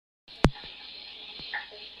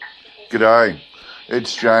G'day,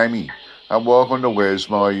 it's Jamie, and welcome to Where's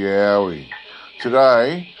My Yowie.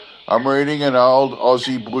 Today, I'm reading an old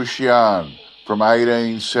Aussie bush yarn from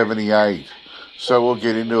 1878, so we'll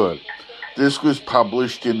get into it. This was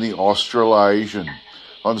published in the Australasian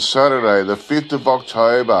on Saturday, the 5th of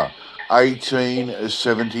October,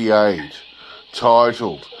 1878,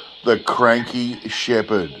 titled The Cranky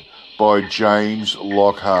Shepherd by James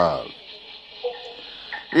Lockhart.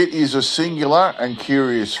 It is a singular and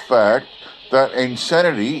curious fact that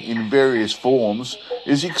insanity in various forms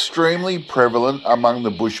is extremely prevalent among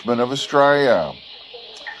the bushmen of Australia.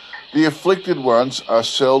 The afflicted ones are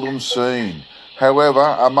seldom seen, however,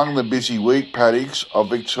 among the busy wheat paddocks of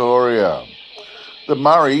Victoria. The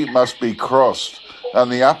Murray must be crossed and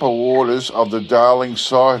the upper waters of the Darling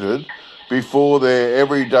sighted before their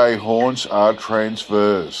everyday haunts are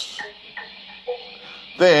traversed.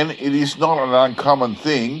 Then it is not an uncommon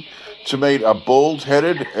thing to meet a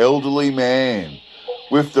bald-headed elderly man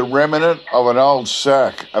with the remnant of an old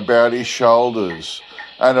sack about his shoulders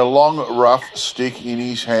and a long rough stick in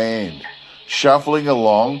his hand, shuffling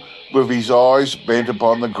along with his eyes bent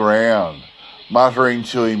upon the ground, muttering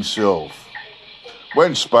to himself.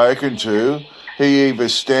 When spoken to, he either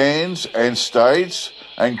stands and states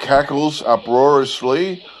and cackles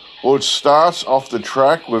uproariously, or starts off the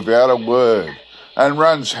track without a word and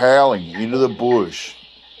runs howling into the bush.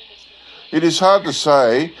 It is hard to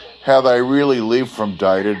say how they really live from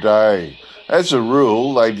day to day. As a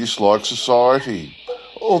rule, they dislike society,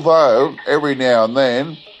 although every now and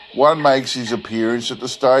then one makes his appearance at the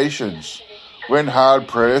stations, when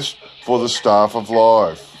hard-pressed for the staff of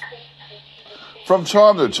life. From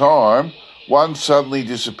time to time, one suddenly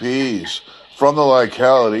disappears from the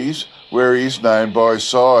localities where he is known by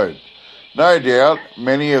sight. No doubt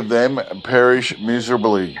many of them perish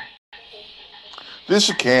miserably. This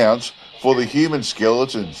accounts for the human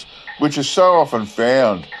skeletons, which are so often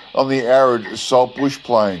found on the arid saltbush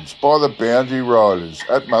plains by the boundary riders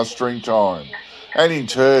at mustering time, and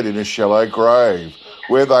interred in a shallow grave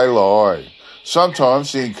where they lie.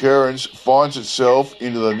 Sometimes the occurrence finds itself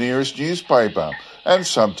into the nearest newspaper, and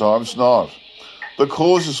sometimes not. The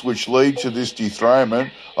causes which lead to this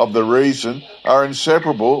dethronement of the reason are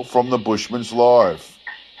inseparable from the bushman's life.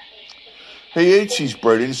 He eats his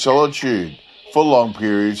bread in solitude for long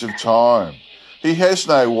periods of time. He has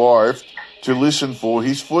no wife to listen for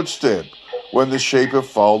his footstep when the sheep have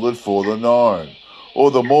folded for the night,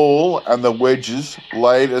 or the maul and the wedges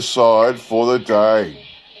laid aside for the day,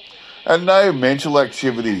 and no mental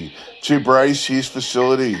activity to brace his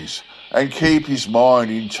facilities and keep his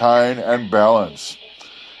mind in tone and balance.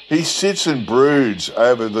 He sits and broods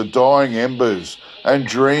over the dying embers and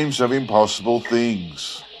dreams of impossible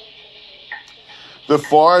things. The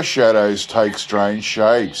fire shadows take strange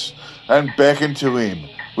shapes and beckon to him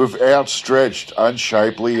with outstretched,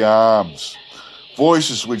 unshapely arms.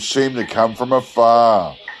 Voices which seem to come from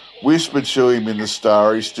afar whisper to him in the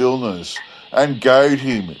starry stillness and goad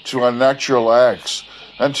him to unnatural acts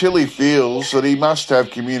until he feels that he must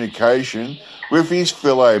have communication with his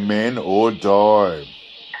fellow men or die.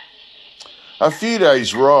 A few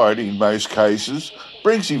days' ride, in most cases,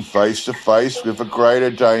 brings him face to face with a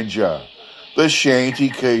greater danger. The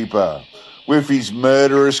shanty keeper, with his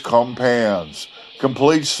murderous compounds,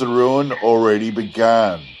 completes the ruin already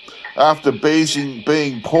begun. After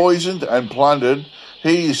being poisoned and plundered,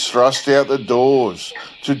 he is thrust out the doors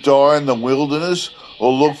to die in the wilderness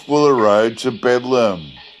or look for the road to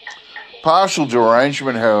Bedlam. Partial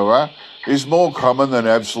derangement, however, is more common than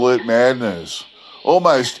absolute madness.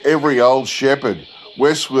 Almost every old shepherd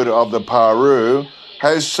westward of the Paroo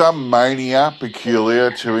has some mania peculiar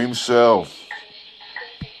to himself.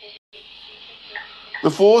 The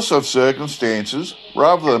force of circumstances,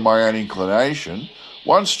 rather than my own inclination,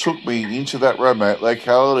 once took me into that remote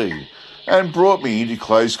locality and brought me into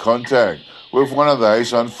close contact with one of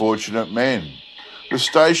those unfortunate men. The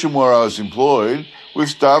station where I was employed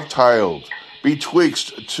was dovetailed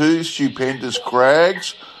betwixt two stupendous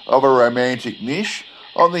crags of a romantic niche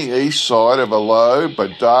on the east side of a low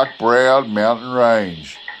but dark-browed mountain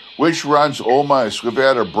range, which runs almost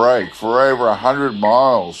without a break for over 100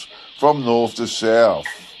 miles from north to south.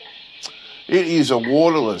 It is a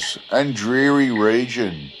waterless and dreary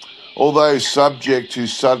region, although subject to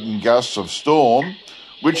sudden gusts of storm,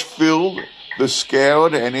 which filled the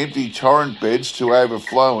scoured and empty torrent beds to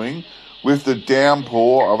overflowing with the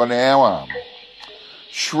downpour of an hour.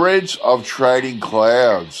 Shreds of trading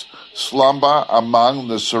clouds slumber among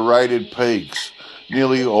the serrated peaks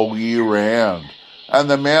nearly all year round, and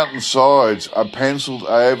the mountain sides are pencilled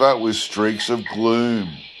over with streaks of gloom.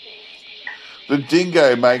 The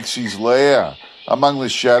dingo makes his lair among the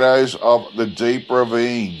shadows of the deep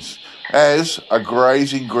ravines. As a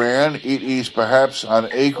grazing ground, it is perhaps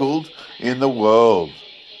unequalled in the world.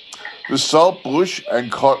 The salt bush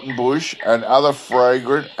and cotton bush and other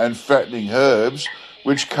fragrant and fattening herbs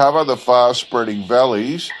which cover the far-spreading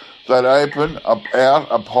valleys that open out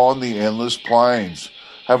upon the endless plains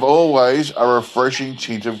have always a refreshing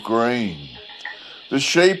tint of green. The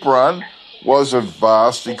sheep run was of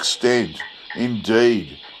vast extent.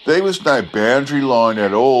 Indeed, there was no boundary line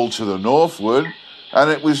at all to the northward, and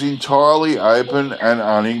it was entirely open and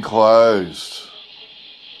unenclosed.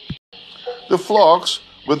 The flocks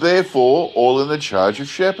were therefore all in the charge of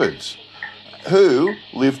shepherds, who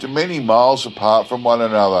lived many miles apart from one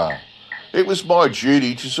another. It was my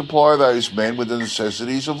duty to supply those men with the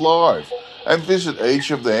necessities of life, and visit each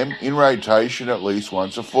of them in rotation at least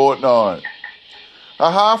once a fortnight.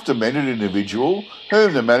 A half-demented individual,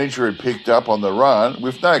 whom the manager had picked up on the run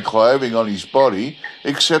with no clothing on his body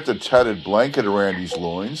except a tattered blanket around his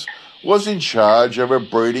loins, was in charge of a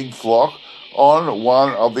breeding flock on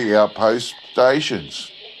one of the outpost stations.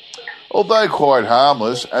 Although quite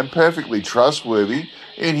harmless and perfectly trustworthy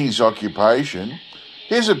in his occupation,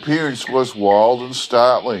 his appearance was wild and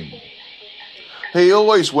startling. He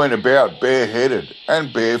always went about bareheaded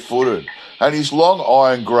and barefooted, and his long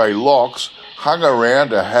iron grey locks hung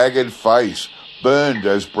around a haggard face, burned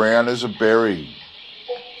as brown as a berry.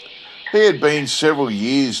 He had been several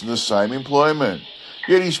years in the same employment,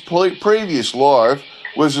 yet his previous life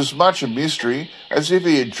was as much a mystery as if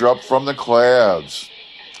he had dropped from the clouds.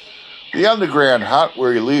 The underground hut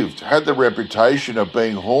where he lived had the reputation of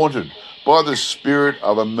being haunted by the spirit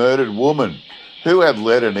of a murdered woman who had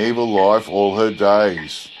led an evil life all her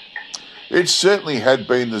days. It certainly had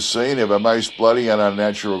been the scene of a most bloody and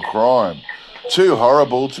unnatural crime, too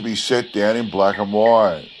horrible to be set down in black and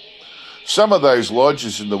white. Some of those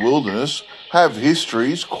lodges in the wilderness have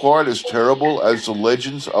histories quite as terrible as the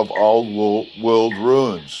legends of old world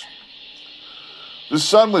ruins. The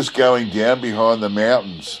sun was going down behind the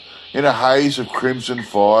mountains in a haze of crimson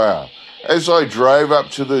fire as I drove up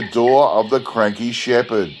to the door of the Cranky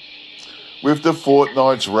Shepherd, with the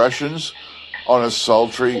fortnight's rations on a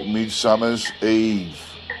sultry midsummer's eve.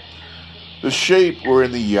 The sheep were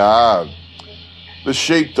in the yard, the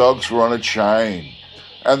sheepdogs were on a chain,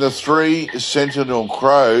 and the 3 sentinel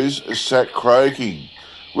crows sat croaking,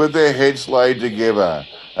 with their heads laid together,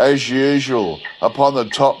 as usual, upon the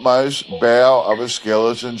topmost bough of a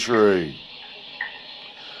skeleton tree.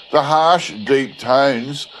 The harsh, deep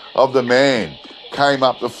tones of the man came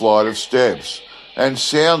up the flight of steps and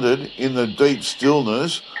sounded in the deep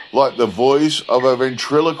stillness like the voice of a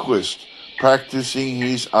ventriloquist practising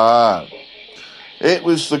his art. It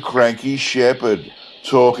was the Cranky Shepherd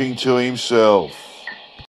talking to himself.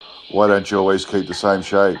 "Why don't you always keep the same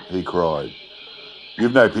shape?" he cried.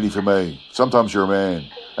 "You've no pity for me. Sometimes you're a man,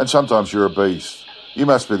 and sometimes you're a beast. You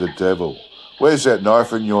must be the devil. Where's that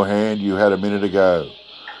knife in your hand you had a minute ago?"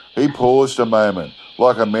 He paused a moment,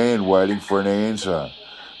 like a man waiting for an answer.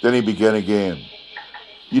 Then he began again.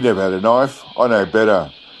 "You never had a knife. I know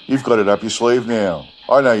better. You've got it up your sleeve now.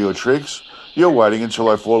 I know your tricks. You're waiting until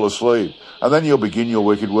I fall asleep, and then you'll begin your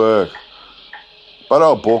wicked work. But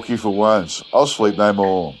I'll balk you for once. I'll sleep no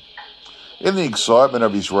more." In the excitement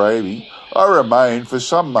of his raving, I remained for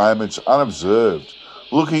some moments unobserved,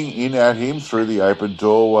 looking in at him through the open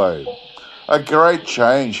doorway. A great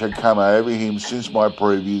change had come over him since my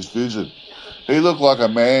previous visit. He looked like a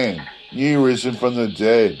man, new risen from the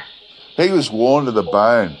dead. He was worn to the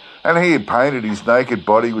bone, and he had painted his naked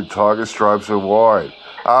body with tiger stripes of white,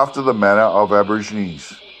 after the manner of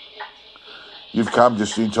Aborigines. "You've come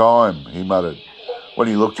just in time," he muttered, when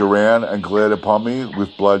he looked around and glared upon me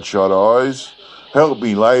with bloodshot eyes. "Help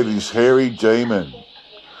me lay this hairy demon."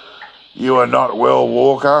 "You are not well,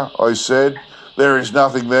 Walker," I said. "There is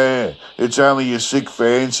nothing there. It's only your sick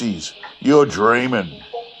fancies. You're dreaming."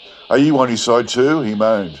 "Are you on his side too?" he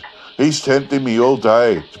moaned. "He's tempting me all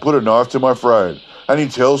day to put a knife to my throat, and he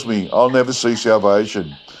tells me I'll never see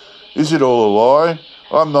salvation. Is it all a lie?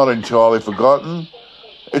 I'm not entirely forgotten.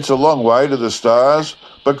 It's a long way to the stars,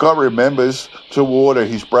 but God remembers to water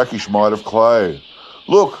his brackish mite of clay.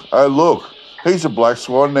 Look, oh look, he's a black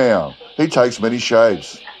swan now. He takes many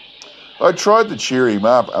shapes." I tried to cheer him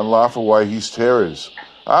up and laugh away his terrors.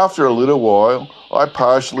 After a little while, I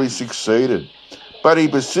partially succeeded, but he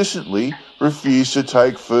persistently refused to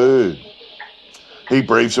take food. "He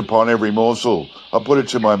breathes upon every morsel. I put it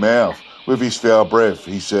to my mouth with his foul breath,"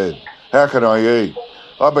 he said. "How can I eat?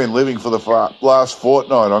 I've been living for the last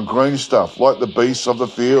fortnight on green stuff like the beasts of the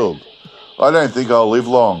field. I don't think I'll live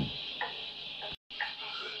long."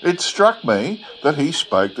 It struck me that he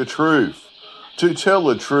spoke the truth. To tell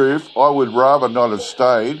the truth, I would rather not have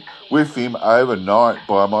stayed with him overnight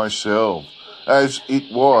by myself. As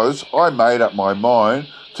it was, I made up my mind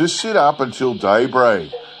to sit up until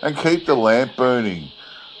daybreak and keep the lamp burning.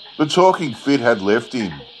 The talking fit had left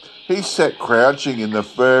him. He sat crouching in the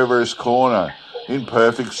furthest corner in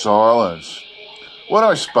perfect silence. When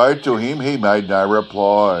I spoke to him, he made no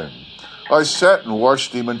reply. I sat and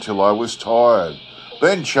watched him until I was tired,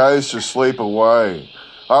 then chose to sleep away.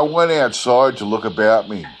 I went outside to look about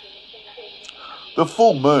me. The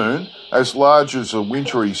full moon, as large as a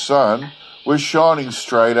wintry sun, was shining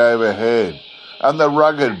straight overhead, and the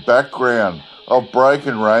rugged background of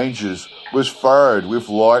broken ranges was furrowed with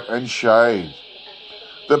light and shade.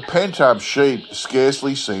 The pent-up sheep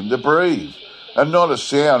scarcely seemed to breathe, and not a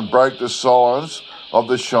sound broke the silence of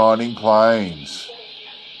the shining plains.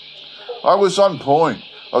 I was on point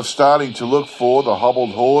of starting to look for the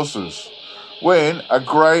hobbled horses, when a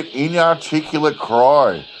great inarticulate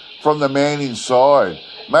cry from the man inside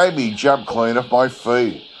made me jump clean off my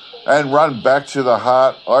feet and run back to the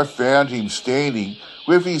hut. I found him standing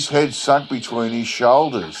with his head sunk between his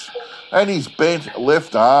shoulders and his bent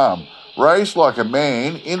left arm raised like a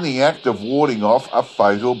man in the act of warding off a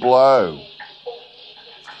fatal blow.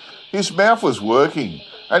 His mouth was working,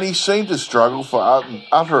 and he seemed to struggle for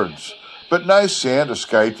utterance, but no sound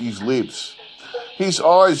escaped his lips. His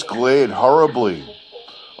eyes glared horribly.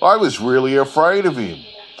 I was really afraid of him.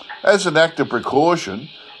 As an act of precaution,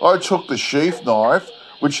 I took the sheath knife,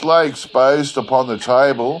 which lay exposed upon the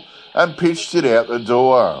table, and pitched it out the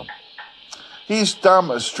door. His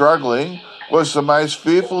dumb struggling was the most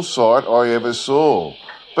fearful sight I ever saw,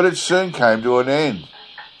 but it soon came to an end.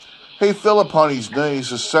 He fell upon his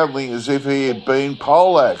knees as suddenly as if he had been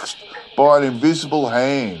poleaxed by an invisible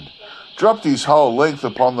hand, dropped his whole length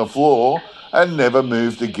upon the floor, and never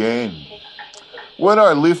moved again. When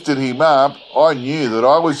I lifted him up, I knew that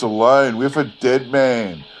I was alone with a dead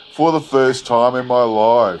man for the first time in my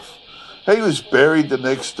life. He was buried the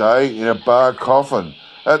next day in a bark coffin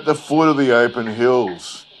at the foot of the open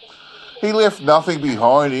hills. He left nothing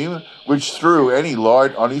behind him which threw any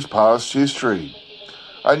light on his past history.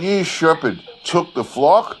 A new shepherd took the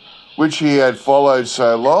flock which he had followed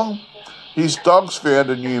so long. His dogs found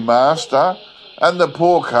a new master, and the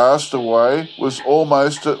poor castaway was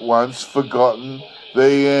almost at once forgotten. The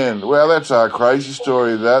end. Well, that's a crazy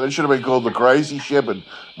story, that. It should have been called The Crazy Shepherd,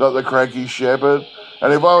 not The Cranky Shepherd.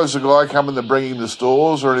 And if I was the guy coming to bring him the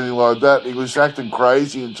stores or anything like that, he was acting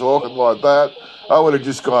crazy and talking like that, I would have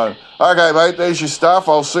just gone, okay, mate, there's your stuff.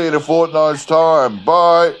 I'll see you in a fortnight's time.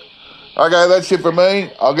 Bye. Okay, that's it for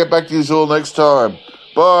me. I'll get back to you all next time.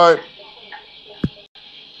 Bye.